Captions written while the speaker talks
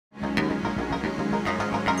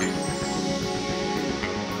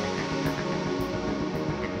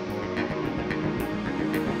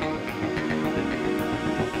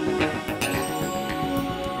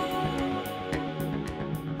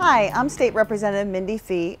Hi, I'm State Representative Mindy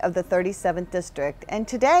Fee of the 37th District, and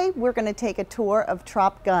today we're going to take a tour of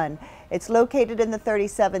Trop Gun. It's located in the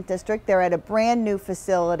 37th District. They're at a brand new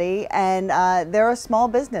facility, and they're a small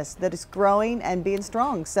business that is growing and being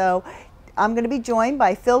strong. So I'm going to be joined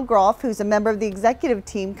by Phil Groff, who's a member of the executive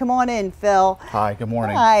team. Come on in, Phil. Hi, good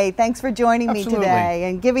morning. Hi, thanks for joining Absolutely. me today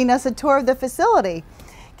and giving us a tour of the facility.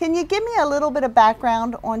 Can you give me a little bit of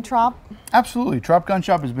background on Trop? Absolutely. Trop Gun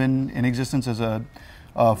Shop has been in existence as a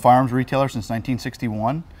firearms retailer since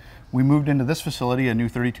 1961. We moved into this facility, a new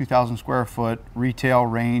 32,000 square foot retail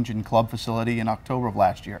range and club facility, in October of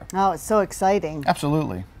last year. Oh, it's so exciting.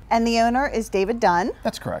 Absolutely. And the owner is David Dunn.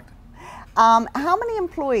 That's correct. How many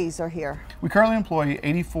employees are here? We currently employ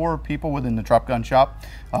 84 people within the Trop Gun Shop.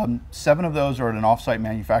 7 of those are at an off-site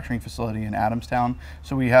manufacturing facility in Adamstown.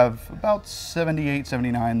 So we have about 78,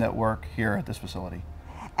 79 that work here at this facility.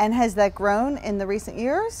 And has that grown in the recent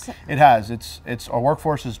years? It has. Our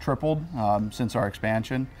workforce has tripled since our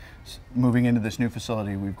expansion. Moving into this new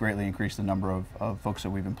facility, we've greatly increased the number of folks that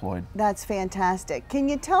we've employed. That's fantastic. Can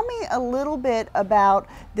you tell me a little bit about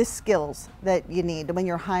the skills that you need when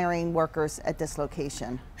you're hiring workers at this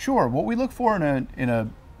location? Sure. What we look for in a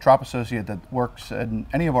Trop associate that works in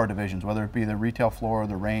any of our divisions, whether it be the retail floor,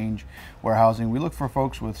 the range, warehousing, we look for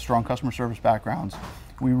folks with strong customer service backgrounds.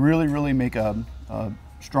 We really make a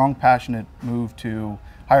strong, passionate move to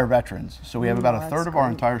hire veterans. So we have about a third of our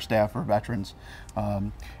entire staff are veterans,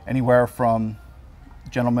 anywhere from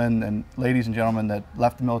gentlemen and ladies and gentlemen that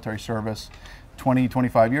left the military service 20,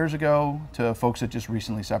 25 years ago to folks that just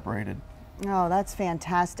recently separated. Oh, that's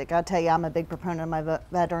fantastic. I'll tell you, I'm a big proponent of my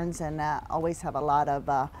veterans and always have a lot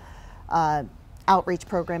of outreach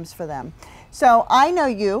programs for them. So I know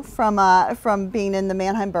you from being in the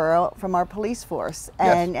Manheim Borough, from our police force,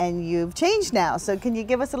 and, yes. and you've changed now. So can you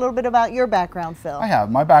give us a little bit about your background, Phil? I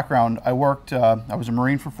have. My background, I worked, I was a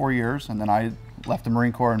Marine for 4 years, and then I left the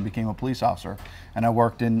Marine Corps and became a police officer. And I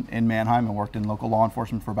worked in Manheim and worked in local law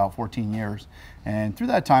enforcement for about 14 years. And through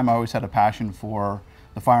that time, I always had a passion for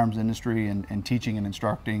the firearms industry and teaching and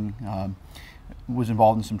instructing. Was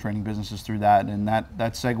involved in some training businesses through that, and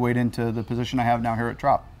that segued into the position I have now here at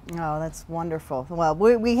Trop. Oh, that's wonderful. Well,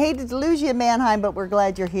 we hated to lose you at Manheim, but we're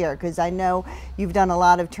glad you're here because I know you've done a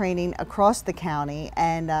lot of training across the county,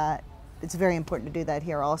 and it's very important to do that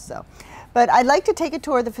here also. But I'd like to take a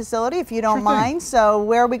tour of the facility if you don't mind. So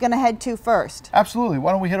where are we going to head to first? Absolutely.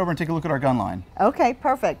 Why don't we head over and take a look at our gun line? Okay,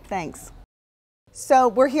 perfect. Thanks. So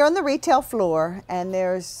we're here on the retail floor, and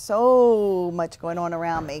there's so much going on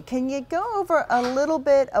around me. Can you go over a little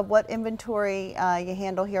bit of what inventory you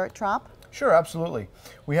handle here at Trop? Sure, absolutely.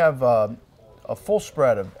 We have a full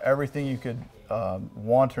spread of everything you could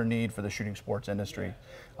want or need for the shooting sports industry.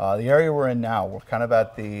 The area we're in now, we're kind of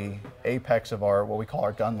at the apex of what we call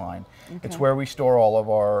our gun line. Okay. It's where we store all of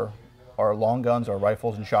our long guns, our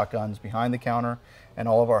rifles and shotguns behind the counter, and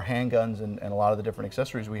all of our handguns and a lot of the different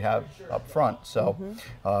accessories we have up front. So,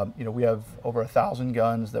 you know, we have over 1,000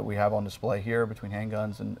 guns that we have on display here between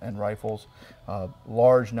handguns and rifles.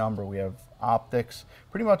 Large number. We have optics,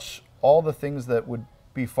 pretty much all the things that would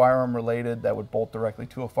be firearm related that would bolt directly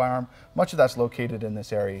to a firearm. Much of that's located in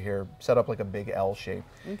this area here, set up like a big L shape.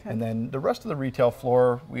 Okay. And then the rest of the retail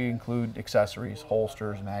floor, we include accessories,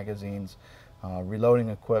 holsters, magazines, reloading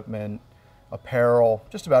equipment, apparel,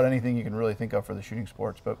 just about anything you can really think of for the shooting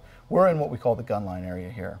sports. But we're in what we call the gun line area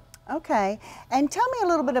here. Okay. And tell me a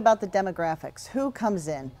little bit about the demographics. Who comes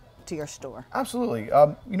in to your store? Absolutely.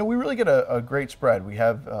 You know, we really get a great spread. We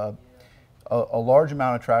have a large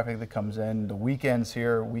amount of traffic that comes in. The weekends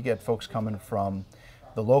here, we get folks coming from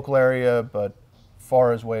the local area, but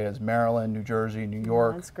far as way as Maryland, New Jersey, New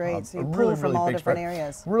York. Oh, that's great. So you pull from all different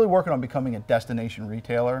areas. We're really working on becoming a destination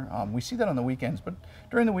retailer. We see that on the weekends, but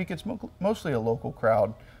during the week it's mostly a local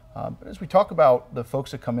crowd. But as we talk about the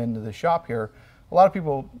folks that come into the shop here, a lot of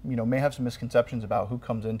people, you know, may have some misconceptions about who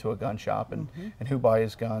comes into a gun shop and who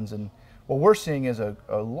buys guns. And what we're seeing is a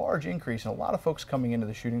large increase in a lot of folks coming into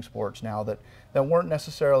the shooting sports now that weren't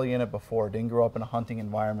necessarily in it before, didn't grow up in a hunting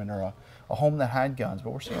environment or a home that had guns.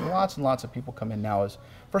 But we're seeing lots and lots of people come in now as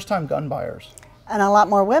first-time gun buyers. And a lot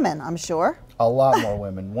more women, I'm sure. A lot more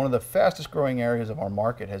women. One of the fastest growing areas of our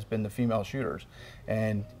market has been the female shooters.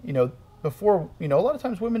 And, you know, before, you know, a lot of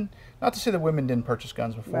times women, not to say that women didn't purchase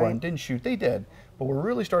guns before and didn't shoot, they did. But we're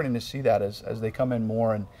really starting to see that as they come in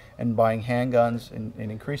more and buying handguns in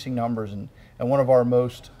increasing numbers. And one of our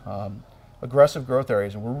most aggressive growth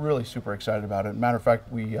areas, and we're really super excited about it. Matter of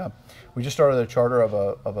fact, we just started a charter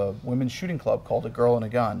of a women's shooting club called A Girl and a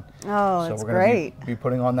Gun. Oh, that's so we're going to be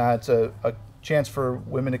putting on that. It's a chance for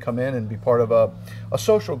women to come in and be part of a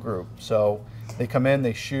social group. So They come in,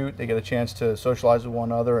 they shoot, they get a chance to socialize with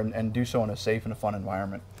one another and do so in a safe and a fun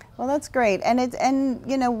environment. Well, that's great. And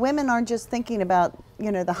you know, women aren't just thinking about,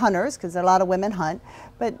 you know, the hunters, because a lot of women hunt,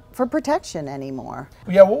 but for protection anymore.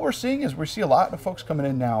 Yeah, what we're seeing is we see a lot of folks coming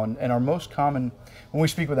in now, and our most common, when we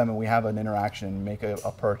speak with them and we have an interaction and make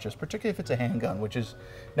a purchase, particularly if it's a handgun, which is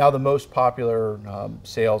now the most popular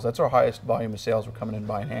sales. That's our highest volume of sales. We're coming in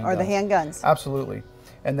buying handguns. Are the handguns? Absolutely.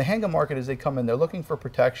 And the handgun market, as they come in, they're looking for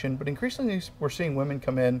protection, but increasingly we're seeing women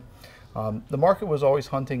come in. The market was always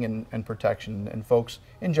hunting and protection, and folks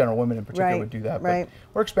in general, women in particular, would do that. Right.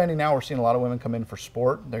 But we're expanding now. We're seeing a lot of women come in for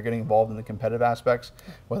sport. They're getting involved in the competitive aspects,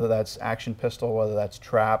 whether that's action pistol, whether that's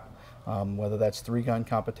trap, whether that's 3-gun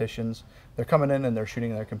competitions. They're coming in and they're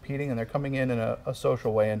shooting and they're competing, and they're coming in a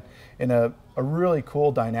social way. And in a really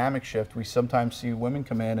cool dynamic shift, we sometimes see women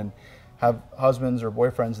come in and have husbands or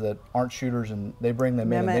boyfriends that aren't shooters, and they bring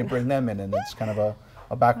them in and they bring them in, and it's kind of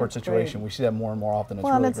a backward situation. Great. We see that more and more often. It's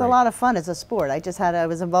well, really and it's great. a lot of fun as a sport. I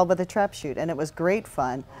was involved with a trap shoot, and it was great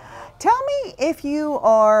fun. Tell me, if you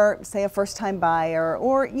are, say, a first-time buyer,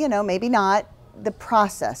 or, you know, maybe not, the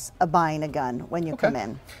process of buying a gun when you come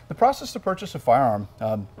in. The process to purchase a firearm,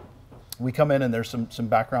 we come in and there's some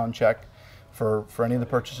background check for any of the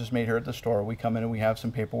purchases made here at the store. We come in and we have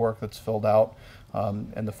some paperwork that's filled out,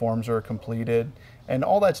 and the forms are completed. And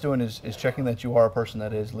all that's doing is checking that you are a person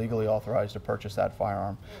that is legally authorized to purchase that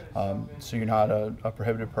firearm. So you're not a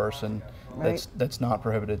prohibited person that's not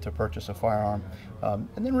prohibited to purchase a firearm. And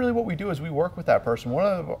then really what we do is we work with that person. One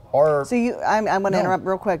of our... So I'm going to interrupt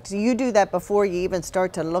real quick. Do you do that before you even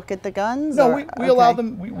start to look at the guns? No, we allow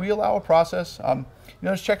them, we allow a process. You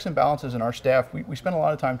know, there's checks and balances in our staff. We spend a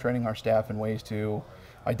lot of time training our staff in ways to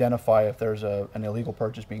identify if there's an illegal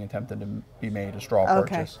purchase being attempted to be made, a straw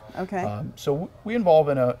purchase. So we involve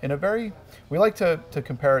in a very, we like to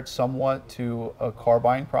compare it somewhat to a car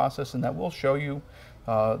buying process, in that we'll show you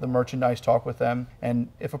the merchandise, talk with them, and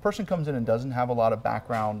if a person comes in and doesn't have a lot of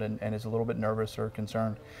background and is a little bit nervous or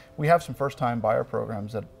concerned, we have some first-time buyer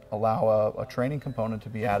programs that allow a training component to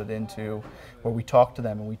be added into, where we talk to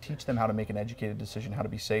them and we teach them how to make an educated decision, how to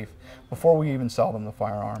be safe, before we even sell them the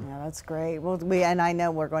firearm. Yeah, that's great. Well, and I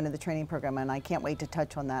know we're going to the training program, and I can't wait to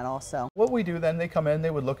touch on that also. What we do then, they come in, they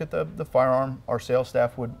would look at the firearm. Our sales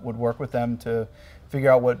staff would work with them to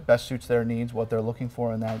figure out what best suits their needs, what they're looking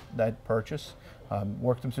for in that purchase.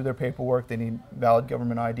 Work them through their paperwork. They need valid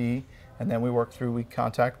government ID, and then we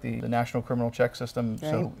contact the National Criminal Check System.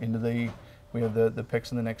 Right. So we have the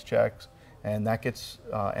picks and the next checks, and that gets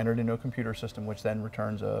entered into a computer system, which then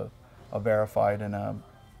returns a verified and an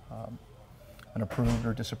approved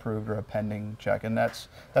or disapproved or a pending check. And that's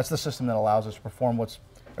the system that allows us to perform what's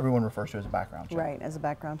everyone refers to as a background check. Right, as a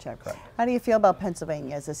background check. Correct. How do you feel about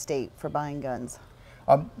Pennsylvania as a state for buying guns?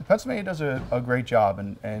 Pennsylvania does a great job,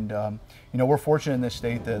 and you know, we're fortunate in this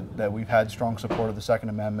state that we've had strong support of the Second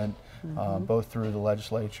Amendment, both through the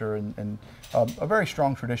legislature and a very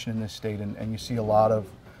strong tradition in this state, and you see a lot of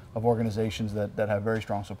organizations that have very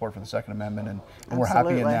strong support for the Second Amendment, and we're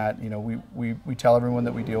happy in that. You know, we tell everyone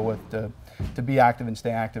that we deal with to be active and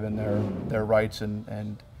stay active in their rights,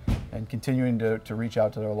 and continuing to reach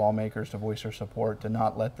out to their lawmakers to voice their support, to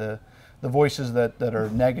not let the voices that are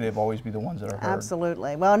negative always be the ones that are heard.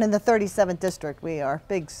 Absolutely. Well, and in the 37th district, we are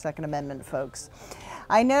big Second Amendment folks.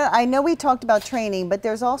 I know we talked about training, but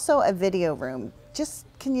there's also a video room. Just,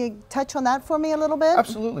 can you touch on that for me a little bit?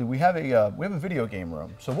 Absolutely. We have a video game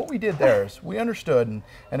room. So what we did there is we understood, and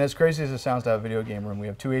as crazy as it sounds to have a video game room, we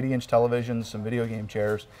have two 80-inch televisions, some video game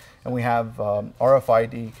chairs, and we have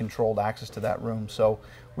RFID controlled access to that room. So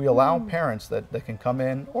we allow parents that can come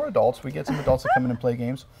in, or adults. We get some adults that come in and play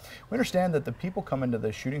games. We understand that the people come into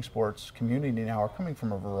the shooting sports community now are coming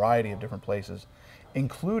from a variety of different places,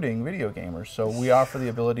 including video gamers. So we offer the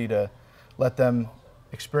ability to let them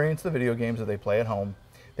experience the video games that they play at home.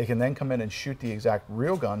 They can then come in and shoot the exact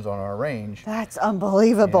real guns on our range. That's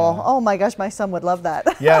unbelievable. Yeah. Oh my gosh, my son would love that.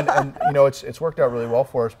 Yeah, and you know, it's worked out really well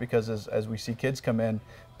for us, because as we see kids come in,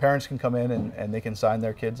 parents can come in and they can sign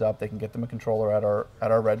their kids up. They can get them a controller at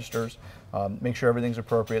our registers, make sure everything's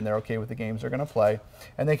appropriate and they're okay with the games they're going to play,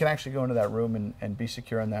 and they can actually go into that room and be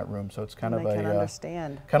secure in that room. So it's kind of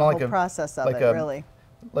understand kind of like the whole process of like it, really.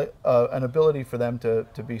 Like an ability for them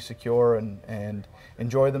to be secure and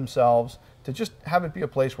enjoy themselves, to just have it be a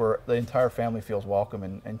place where the entire family feels welcome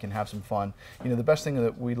and can have some fun. You know, the best thing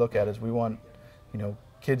that we look at is we want, you know,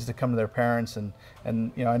 kids to come to their parents, and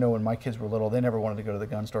you know, I know when my kids were little, they never wanted to go to the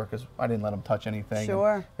gun store because I didn't let them touch anything.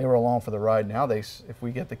 Sure. They were along for the ride. Now if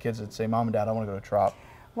we get the kids that say, "Mom and Dad, I want to go to Trop."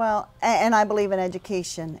 Well, and I believe in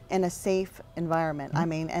education in a safe environment. I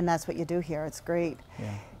mean, and that's what you do here. It's great.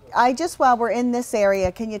 Yeah. while we're in this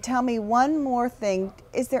area, can you tell me one more thing?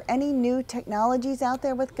 Is there any new technologies out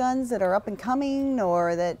there with guns that are up and coming,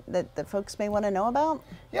 or that the folks may want to know about?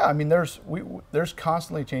 Yeah, I mean, there's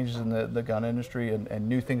constantly changes in the gun industry and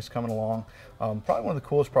new things coming along. Probably one of the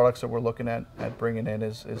coolest products that we're looking at bringing in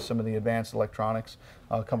is some of the advanced electronics.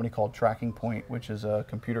 A company called Tracking Point, which is a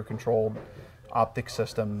computer-controlled optic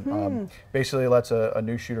system. Basically lets a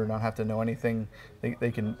new shooter not have to know anything.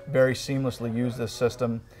 They can very seamlessly use this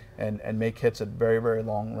system and make hits at very, very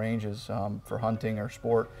long ranges for hunting or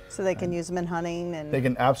sport. So they can use them in hunting? And they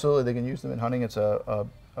can use them in hunting. It's a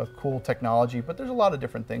cool technology, but there's a lot of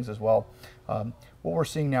different things as well. What we're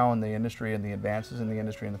seeing now in the industry and the advances in the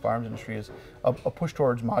industry and the firearms industry is a push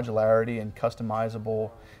towards modularity and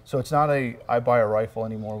customizable. So it's not I buy a rifle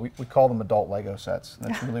anymore. We call them adult Lego sets.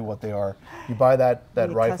 That's really what they are. You buy that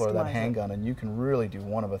rifle or that handgun and you can really do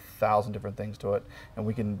one of 1,000 different things to it. And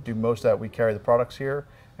we can do most of that. We carry the products here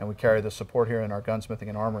and we carry the support here in our gunsmithing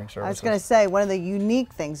and armoring services. I was going to say, one of the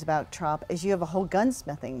unique things about Trop is you have a whole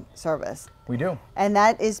gunsmithing service. We do. And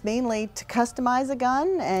that is mainly to customize a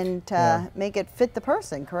gun and to make it fit the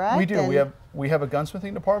person, correct? We do. And we have a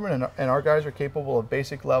gunsmithing department, and our guys are capable of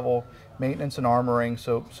basic level maintenance and armoring,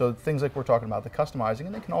 so things like we're talking about, the customizing,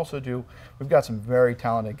 and they can also do, we've got some very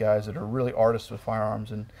talented guys that are really artists with firearms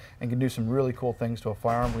and can do some really cool things to a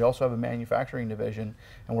firearm. We also have a manufacturing division,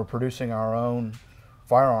 and we're producing our own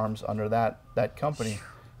firearms under that company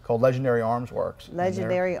called Legendary Arms Works.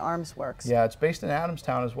 Legendary Arms Works. Yeah, it's based in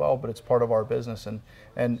Adamstown as well, but it's part of our business. And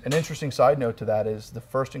an interesting side note to that is the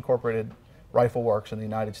first incorporated rifle works in the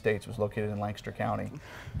United States was located in Lancaster County.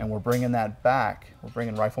 And we're bringing that back. We're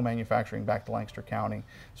bringing rifle manufacturing back to Lancaster County.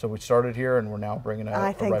 So we started here and we're now bringing a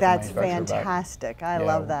I think that's fantastic. I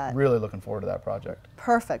love that. Really looking forward to that project.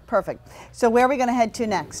 Perfect, perfect. So where are we going to head to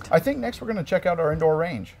next? I think next we're going to check out our indoor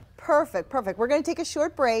range. Perfect, perfect. We're going to take a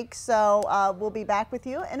short break, so we'll be back with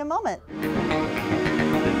you in a moment.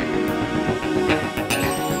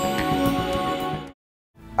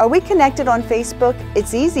 Are we connected on Facebook?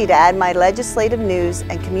 It's easy to add my legislative news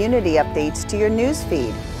and community updates to your news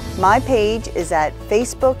feed. My page is at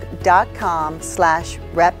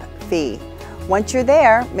facebook.com/repfee. Once you're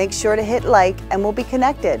there, make sure to hit like and we'll be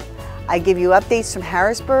connected. I give you updates from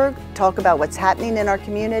Harrisburg, talk about what's happening in our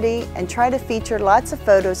community, and try to feature lots of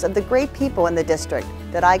photos of the great people in the district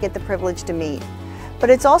that I get the privilege to meet. But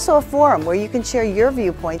it's also a forum where you can share your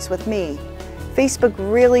viewpoints with me. Facebook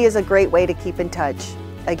really is a great way to keep in touch.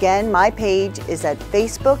 Again, my page is at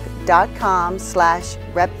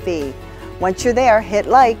facebook.com/repfee. Once you're there, hit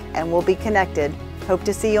like and we'll be connected. Hope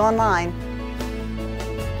to see you online.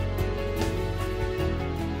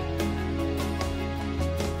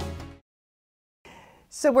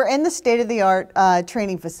 So we're in the state-of-the-art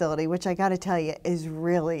training facility, which I got to tell you is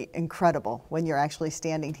really incredible when you're actually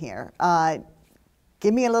standing here.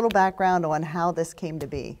 Give me a little background on how this came to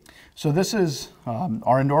be. So this is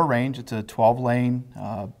our indoor range. It's a 12-lane,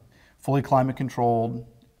 fully climate-controlled,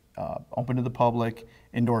 open to the public,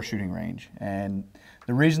 indoor shooting range. And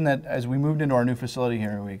the reason that as we moved into our new facility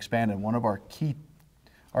here and we expanded, one of our key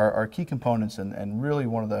components and really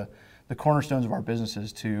one of the cornerstones of our business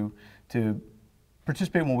is to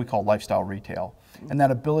participate in what we call lifestyle retail. And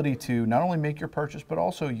that ability to not only make your purchase, but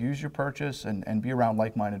also use your purchase and be around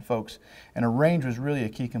like-minded folks. And a range was really a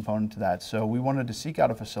key component to that. So we wanted to seek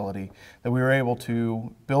out a facility that we were able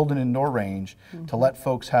to build an indoor range to let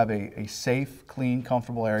folks have a safe, clean,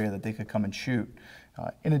 comfortable area that they could come and shoot.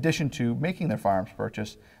 In addition to making their firearms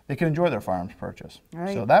purchase, they could enjoy their firearms purchase.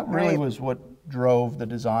 Right, so that really was what drove the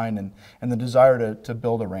design and the desire to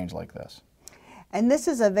build a range like this. And this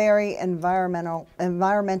is a very environmental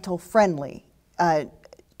friendly.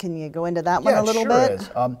 Can you go into that one a little bit? Yeah, sure is.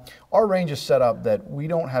 Our range is set up that we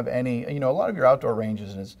don't have any, a lot of your outdoor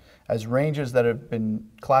ranges as ranges that have been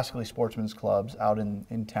classically sportsmen's clubs out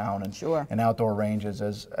in town and outdoor ranges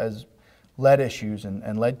as lead issues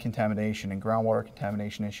and lead contamination and groundwater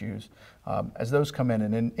contamination issues. As those come in,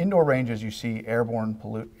 and in indoor ranges you see airborne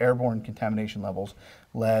contamination levels,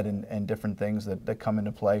 lead and different things that come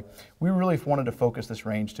into play. We really wanted to focus this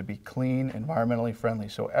range to be clean, environmentally friendly,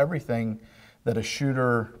 so everything that a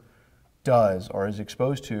shooter does or is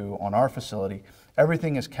exposed to on our facility,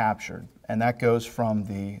 everything is captured, and that goes from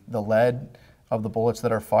the lead of the bullets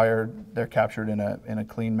that are fired. They're captured in a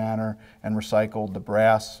clean manner and recycled. The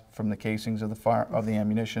brass from the casings of the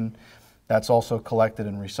ammunition, that's also collected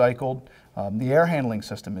and recycled. The air handling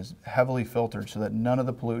system is heavily filtered so that none of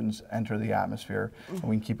the pollutants enter the atmosphere, and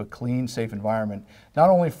we can keep a clean, safe environment,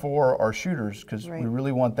 not only for our shooters, because we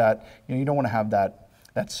really want that, you don't want to have that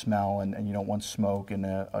smell and you don't want smoke in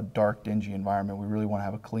a dark, dingy environment. We really want to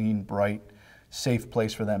have a clean, bright, safe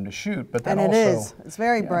place for them to shoot. But then And also, it is. It's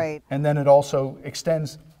very bright. And then it also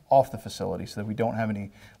extends off the facility so that we don't have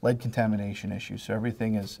any lead contamination issues. So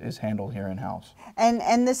everything is handled here in-house.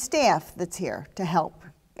 And the staff that's here to help,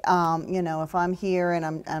 you know, if I'm here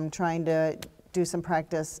and I'm trying to do some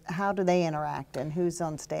practice, how do they interact and who's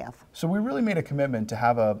on staff? So we really made a commitment to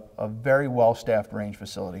have a very well-staffed range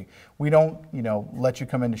facility. We don't, you know, let you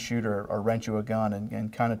come in to shoot or rent you a gun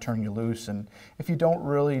and kind of turn you loose. And if you don't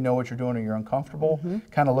really know what you're doing or you're uncomfortable,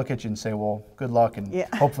 kind of look at you and say, well, good luck and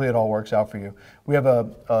hopefully it all works out for you. We have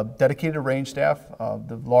a dedicated range staff.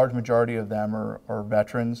 The large majority of them are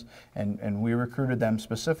veterans, and we recruited them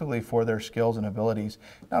specifically for their skills and abilities,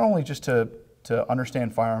 not only just to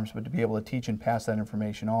understand firearms, but to be able to teach and pass that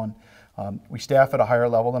information on. We staff at a higher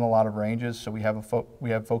level than a lot of ranges, so we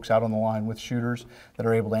have folks out on the line with shooters that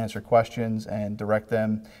are able to answer questions and direct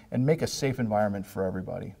them and make a safe environment for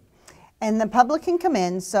everybody. And the public can come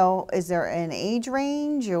in, so is there an age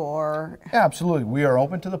range or? Yeah, absolutely. We are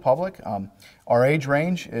open to the public. Our age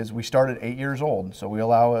range is we start at 8 years old, so we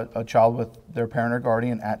allow a child with their parent or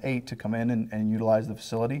guardian at 8 to come in and utilize the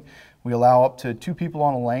facility. We allow up to 2 people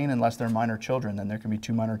on a lane unless they're minor children. Then there can be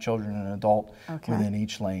 2 minor children and an adult within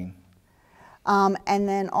each lane. And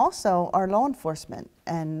then also our law enforcement,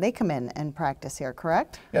 and they come in and practice here,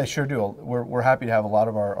 correct? Yeah, they sure do. We're happy to have a lot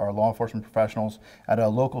of our law enforcement professionals at a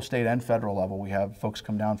local, state, and federal level. We have folks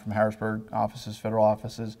come down from Harrisburg offices, federal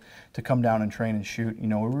offices, to come down and train and shoot. You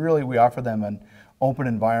know, we offer them an open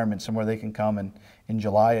environment, somewhere they can come, and in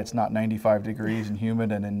July it's not 95 degrees and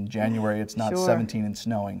humid, and in January it's not 17 and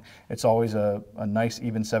snowing. It's always a nice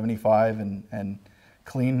even 75 and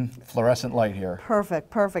clean fluorescent light here. Perfect,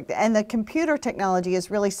 perfect. And the computer technology is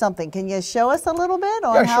really something. Can you show us a little bit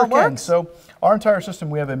on how it works? Can. So our entire system,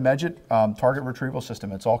 we have a Medjit target retrieval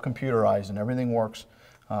system. It's all computerized and everything works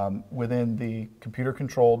within the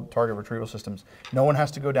computer-controlled target retrieval systems. No one has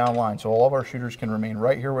to go down line, so all of our shooters can remain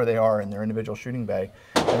right here where they are in their individual shooting bay.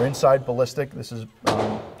 They're inside ballistic. This is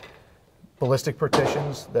ballistic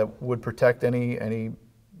partitions that would protect any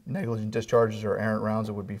negligent discharges or errant rounds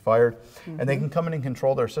that would be fired. And they can come in and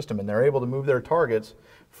control their system, and they're able to move their targets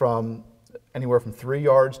from anywhere from 3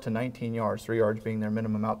 yards to 19 yards, 3 yards being their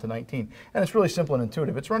minimum out to 19. And it's really simple and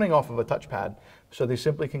intuitive. It's running off of a touchpad, so they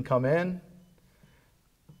simply can come in,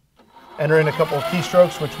 enter in a couple of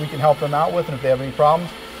keystrokes, which we can help them out with, and if they have any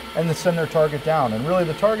problems, and then send their target down. And really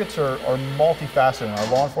the targets are multifaceted, and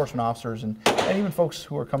our law enforcement officers and even folks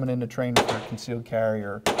who are coming in to train for concealed carry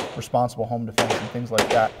or responsible home defense and things like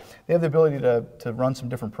that, they have the ability to run some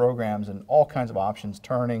different programs and all kinds of options,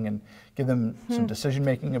 turning, and give them some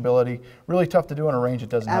decision-making ability. Really tough to do on a range that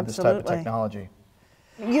doesn't have this type of technology.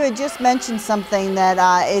 You had just mentioned something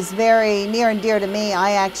that is very near and dear to me.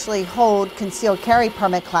 I actually hold concealed carry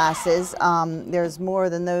permit classes. There's more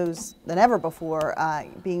than those than ever before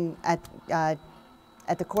being at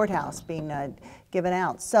the courthouse being given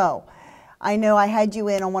out. So I know I had you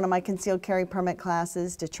in on one of my concealed carry permit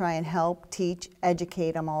classes to try and help, teach,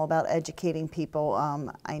 educate. I'm all about educating people.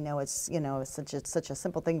 I know it's, you know, it's such a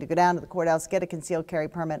simple thing to go down to the courthouse, get a concealed carry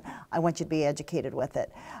permit. I want you to be educated with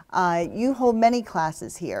it. You hold many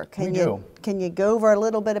classes here. Can you go over a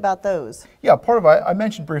little bit about those? Yeah, part of I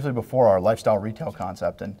mentioned briefly before our lifestyle retail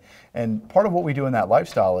concept, and part of what we do in that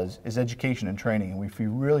lifestyle is education and training, and we feel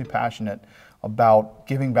really passionate about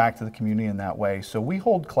giving back to the community in that way. So we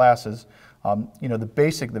hold classes. You know,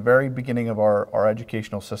 the very beginning of our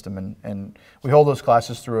educational system, and we hold those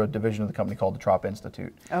classes through a division of the company called the Trop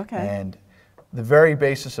Institute. Okay. And the very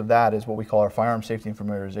basis of that is what we call our firearm safety and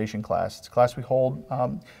familiarization class. It's a class we hold a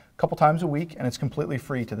couple times a week, and it's completely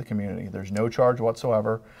free to the community. There's no charge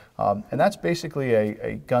whatsoever. And that's basically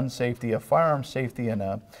a gun safety, a firearm safety, and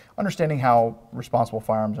understanding how responsible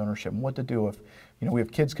firearms ownership and what to do if, you know, we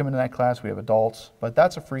have kids come into that class, we have adults, but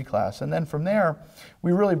that's a free class. And then from there,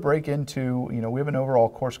 we really break into, you know, we have an overall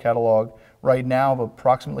course catalog right now of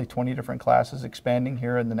approximately 20 different classes, expanding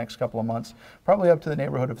here in the next couple of months, probably up to the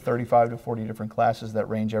neighborhood of 35 to 40 different classes that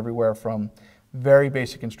range everywhere from very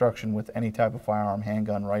basic instruction with any type of firearm,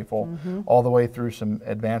 handgun, rifle, all the way through some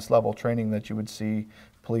advanced level training that you would see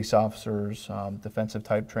police officers, defensive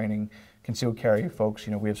type training, concealed carry folks.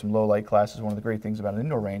 You know, we have some low light classes. One of the great things about an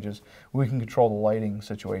indoor range is we can control the lighting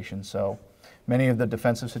situation. So many of the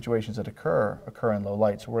defensive situations that occur in low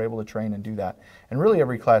light. So we're able to train and do that. And really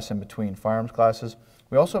every class in between, firearms classes.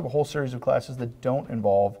 We also have a whole series of classes that don't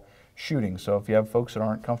involve shooting. So if you have folks that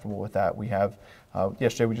aren't comfortable with that, we have,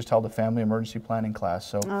 yesterday we just held a family emergency planning class.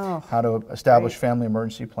 So how to establish family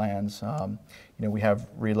emergency plans. You know, we have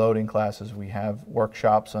reloading classes, we have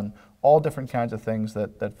workshops on all different kinds of things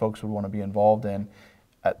that folks would want to be involved in,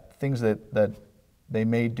 things that they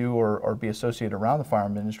may do or be associated around the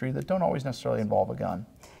firearm industry that don't always necessarily involve a gun.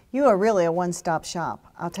 You are really a one-stop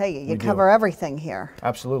shop. I'll tell you, you We cover do. everything here.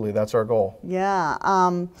 Absolutely, that's our goal. Yeah,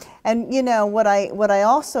 and you know what I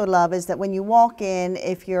also love is that when you walk in,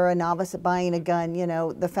 if you're a novice at buying a gun, you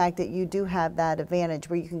know the fact that you do have that advantage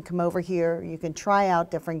where you can come over here, you can try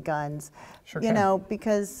out different guns. Sure you can. know,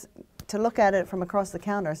 because to look at it from across the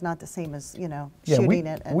counter is not the same as, you know, Yeah, shooting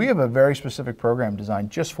it. we have a very specific program designed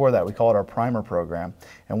just for that. We call it our primer program.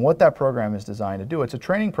 And what that program is designed to do, it's a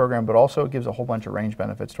training program, but also it gives a whole bunch of range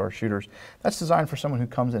benefits to our shooters. That's designed for someone who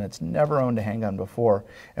comes in, it's never owned a handgun before.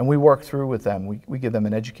 And we work through with them. We give them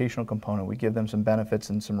an educational component. We give them some benefits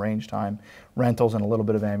and some range time, rentals, and a little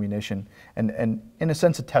bit of ammunition. And in a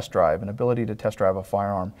sense, a test drive, an ability to test drive a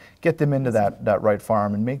firearm, get them into that right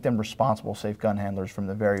firearm and make them responsible, safe gun handlers from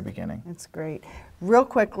the very beginning. That's great. Real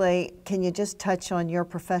quickly, can you just touch on your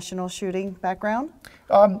professional shooting background?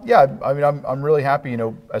 Yeah, I mean, I'm really happy, you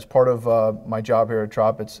know, as part of my job here at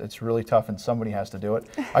Trop, it's really tough and somebody has to do it.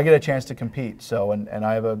 I get a chance to compete, so, and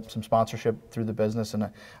I have some sponsorship through the business, and I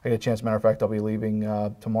get a chance, matter of fact, I'll be leaving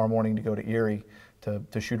tomorrow morning to go to Erie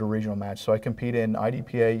to shoot a regional match. So I compete in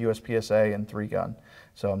IDPA, USPSA, and 3-gun.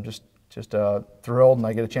 So I'm just thrilled, and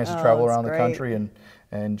I get a chance to travel around the country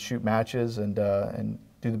and shoot matches and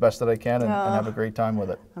do the best that I can and have a great time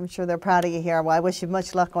with it. I'm sure they're proud of you here. Well, I wish you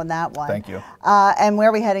much luck on that one. Thank you. And where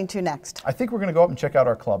are we heading to next? I think we're going to go up and check out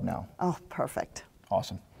our club now. Oh, perfect.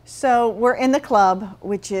 Awesome. So we're in the club,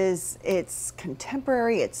 which is, it's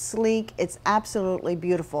contemporary, it's sleek, it's absolutely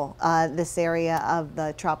beautiful, this area of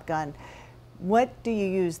the Trop Gun. What do you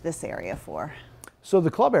use this area for? So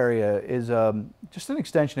the club area is just an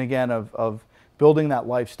extension, again, of building that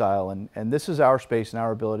lifestyle. And this is our space and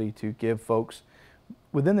our ability to give folks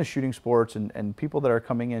within the shooting sports and people that are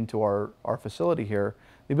coming into our facility here,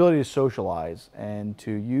 the ability to socialize and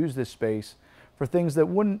to use this space for things that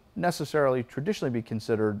wouldn't necessarily traditionally be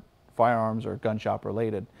considered firearms or gun shop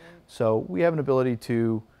related. So we have an ability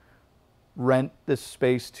to rent this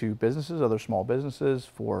space to businesses, other small businesses,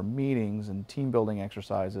 for meetings and team building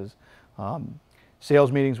exercises,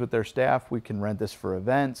 sales meetings with their staff. We can rent this for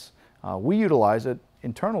events. We utilize it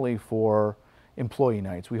internally for employee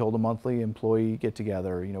nights. We hold a monthly employee get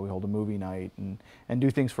together, you know, we hold a movie night and do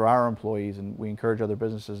things for our employees, and we encourage other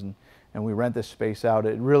businesses and we rent this space out.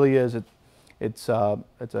 It really is, it's a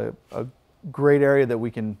great area that we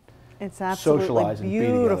can socialize and be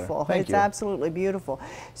beautiful. together. It's absolutely beautiful.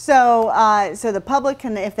 So, so the public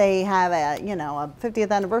can, if they have a, you know, a 50th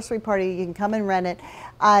anniversary party, you can come and rent it.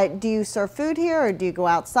 Do you serve food here, or do you go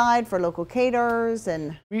outside for local caterers?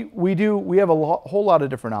 And we do. We have a whole lot of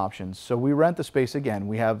different options. So we rent the space again.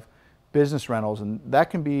 We have business rentals, and that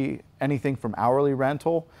can be anything from hourly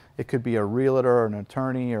rental. It could be a realtor or an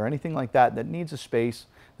attorney or anything like that that needs a space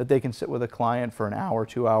that they can sit with a client for an hour,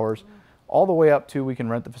 2 hours. All the way up to, we can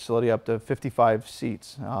rent the facility up to 55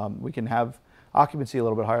 seats. We can have occupancy a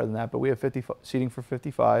little bit higher than that, but we have 50 seating for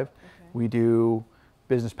 55. Okay. We do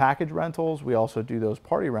business package rentals. We also do those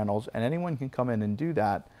party rentals, and anyone can come in and do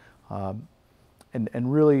that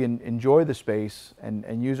and really enjoy the space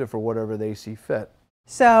and use it for whatever they see fit.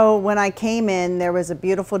 so when I came in, there was a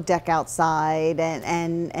beautiful deck outside,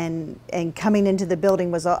 and coming into the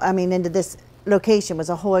building was, I mean, into this location was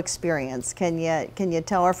a whole experience. Can you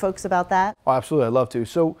tell our folks about that? Oh, absolutely, I'd love to.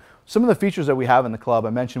 So some of the features that we have in the club, I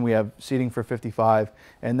mentioned we have seating for 55,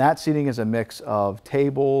 and that seating is a mix of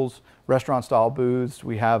tables, restaurant-style booths.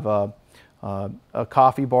 We have a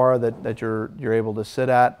coffee bar that you're able to sit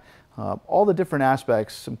at. All the different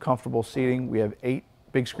aspects, some comfortable seating. We have 8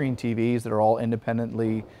 big screen TVs that are all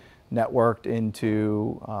independently networked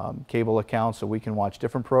into cable accounts, so we can watch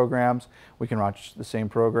different programs. We can watch the same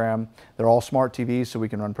program. They're all smart TVs, so we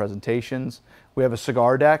can run presentations. We have a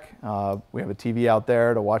cigar deck. We have a TV out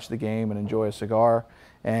there to watch the game and enjoy a cigar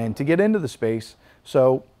and to get into the space.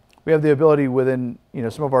 So we have the ability within, you know,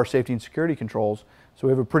 some of our safety and security controls. So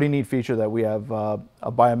we have a pretty neat feature that we have a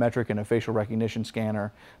biometric and a facial recognition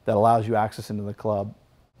scanner that allows you access into the club.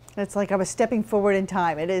 It's like I was stepping forward in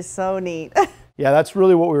time. It is so neat. Yeah, that's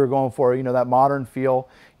really what we were going for, you know, that modern feel,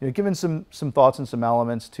 you know, giving some thoughts and some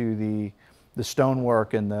elements to the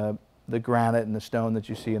stonework and the granite and the stone that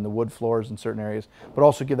you see in the wood floors in certain areas, but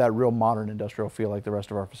also give that real modern industrial feel like the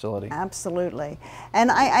rest of our facility. Absolutely.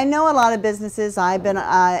 And I know a lot of businesses, I've been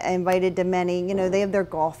invited to many, you know, they have their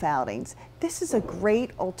golf outings. This is a great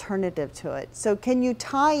alternative to it. So can you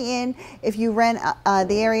tie in, if you rent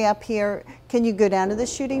the area up here, can you go down to the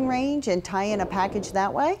shooting range and tie in a package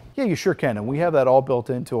that way? Yeah, you sure can. And we have that all built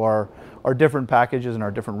into our different packages and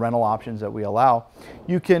our different rental options that we allow.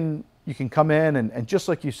 You can you can come in and just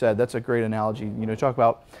like you said, that's a great analogy. You know, talk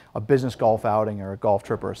about a business golf outing or a golf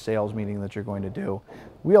trip or a sales meeting that you're going to do.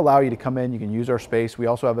 We allow you to come in, you can use our space. We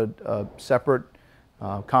also have a separate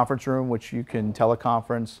conference room, which you can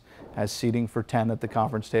teleconference, has seating for 10 at the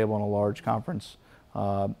conference table and a large conference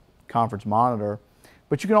monitor.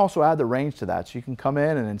 But you can also add the range to that. So you can come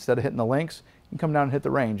in and instead of hitting the links, you can come down and hit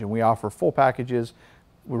the range. And we offer full packages.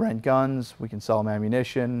 We rent guns, we can sell them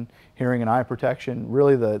ammunition, hearing and eye protection,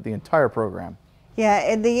 really the entire program.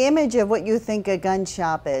 Yeah, and the image of what you think a gun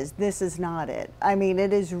shop is, this is not it. I mean,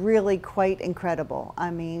 it is really quite incredible.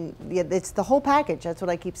 I mean, it's the whole package. That's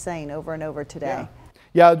what I keep saying over and over today.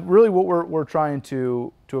 Yeah, really what we're trying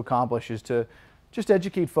to accomplish is to just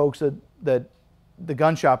educate folks that the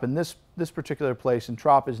gun shop in this particular place in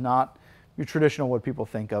Trop is not your traditional what people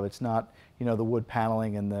think of. It's not, you know, the wood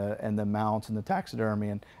paneling and the mounts and the taxidermy,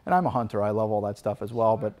 and I'm a hunter, I love all that stuff as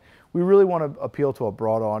well, but we really want to appeal to a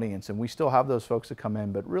broad audience, and we still have those folks that come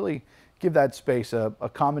in, but really give that space. A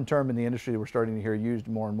common term in the industry that we're starting to hear used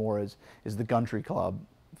more and more is the country club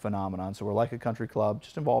phenomenon. So we're like a country club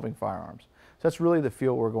just involving firearms. So that's really the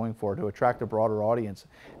feel we're going for, to attract a broader audience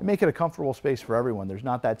and make it a comfortable space for everyone. There's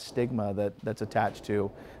not that stigma that's attached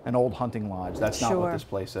to an old hunting lodge. That's not what this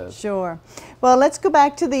place is. Sure. Well, let's go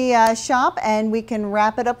back to the shop and we can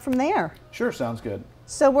wrap it up from there. Sure, sounds good.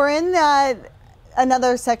 So we're in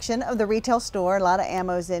another section of the retail store. A lot of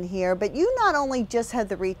ammo's in here, but you not only just have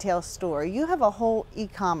the retail store, you have a whole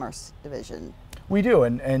e-commerce division. We do,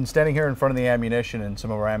 and standing here in front of the ammunition and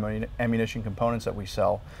some of our ammunition components that we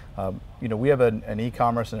sell, you know, we have an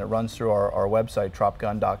e-commerce and it runs through our website,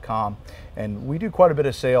 tropgun.com, and we do quite a bit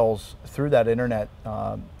of sales through that internet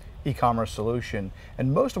e-commerce solution,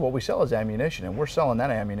 and most of what we sell is ammunition, and we're selling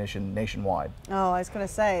that ammunition nationwide. Oh, I was going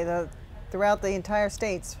to say, throughout the entire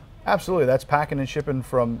states. Absolutely, that's packing and shipping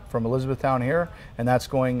from Elizabethtown here, and that's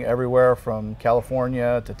going everywhere from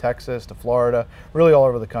California to Texas to Florida, really all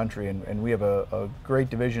over the country, and we have a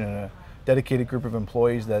great division and a dedicated group of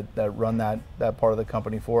employees that run that part of the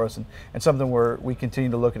company for us, and something where we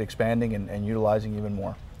continue to look at expanding and utilizing even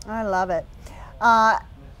more. I love it.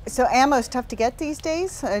 So ammo's tough to get these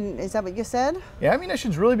days, and is that what you said? Yeah,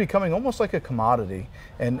 ammunition's really becoming almost like a commodity,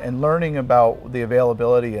 and learning about the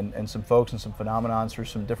availability and some folks and some phenomenons through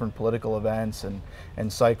some different political events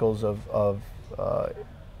and cycles of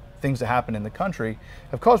things that happen in the country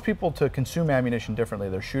have caused people to consume ammunition differently.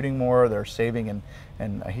 They're shooting more, they're saving,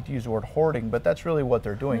 and I hate to use the word hoarding, but that's really what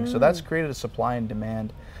they're doing. So that's created a supply and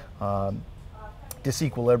demand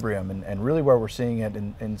disequilibrium, and really where we're seeing it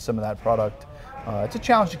in some of that product. It's a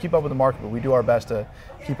challenge to keep up with the market, but we do our best to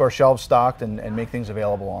keep our shelves stocked and make things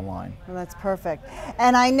available online. Well, that's perfect.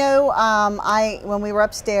 And I know when we were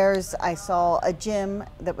upstairs, I saw a gym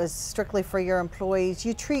that was strictly for your employees.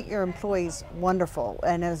 You treat your employees wonderful,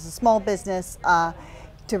 and as a small business,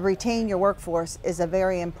 to retain your workforce is a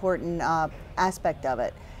very important aspect of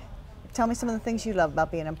it. Tell me some of the things you love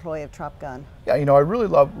about being an employee of Trop Gun. Yeah, you know, I really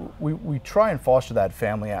love, we try and foster that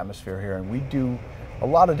family atmosphere here, and we do a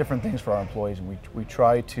lot of different things for our employees, and we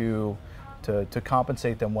try to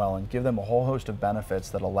compensate them well and give them a whole host of benefits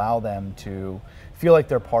that allow them to feel like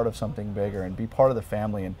they're part of something bigger and be part of the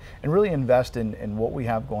family, and really invest in what we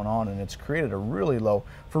have going on. And it's created a really low,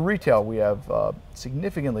 for retail, we have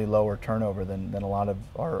significantly lower turnover than a lot of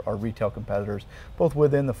our retail competitors, both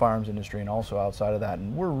within the firearms industry and also outside of that.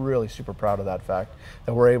 And we're really super proud of that fact,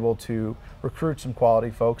 that we're able to recruit some quality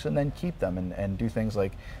folks and then keep them and do things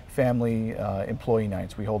like family employee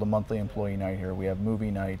nights. We hold a monthly employee night here. We have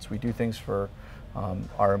movie nights. We do things for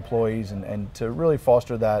our employees and to really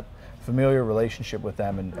foster that familiar relationship with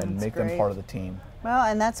them and make them part of the team. Well,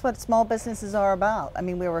 and that's what small businesses are about. I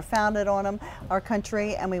mean, we were founded on them, our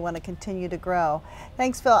country, and we want to continue to grow.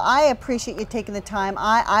 Thanks, Phil. I appreciate you taking the time.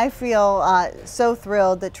 I feel so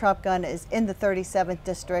thrilled that Trop Gun is in the 37th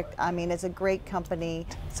district. I mean, it's a great company.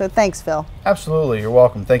 So thanks, Phil. Absolutely. You're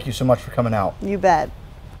welcome. Thank you so much for coming out. You bet.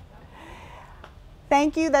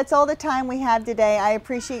 Thank you. That's all the time we have today. I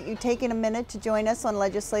appreciate you taking a minute to join us on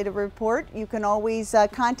Legislative Report. You can always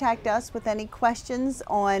contact us with any questions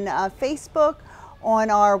on Facebook, on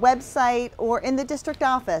our website, or in the district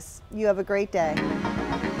office. You have a great day.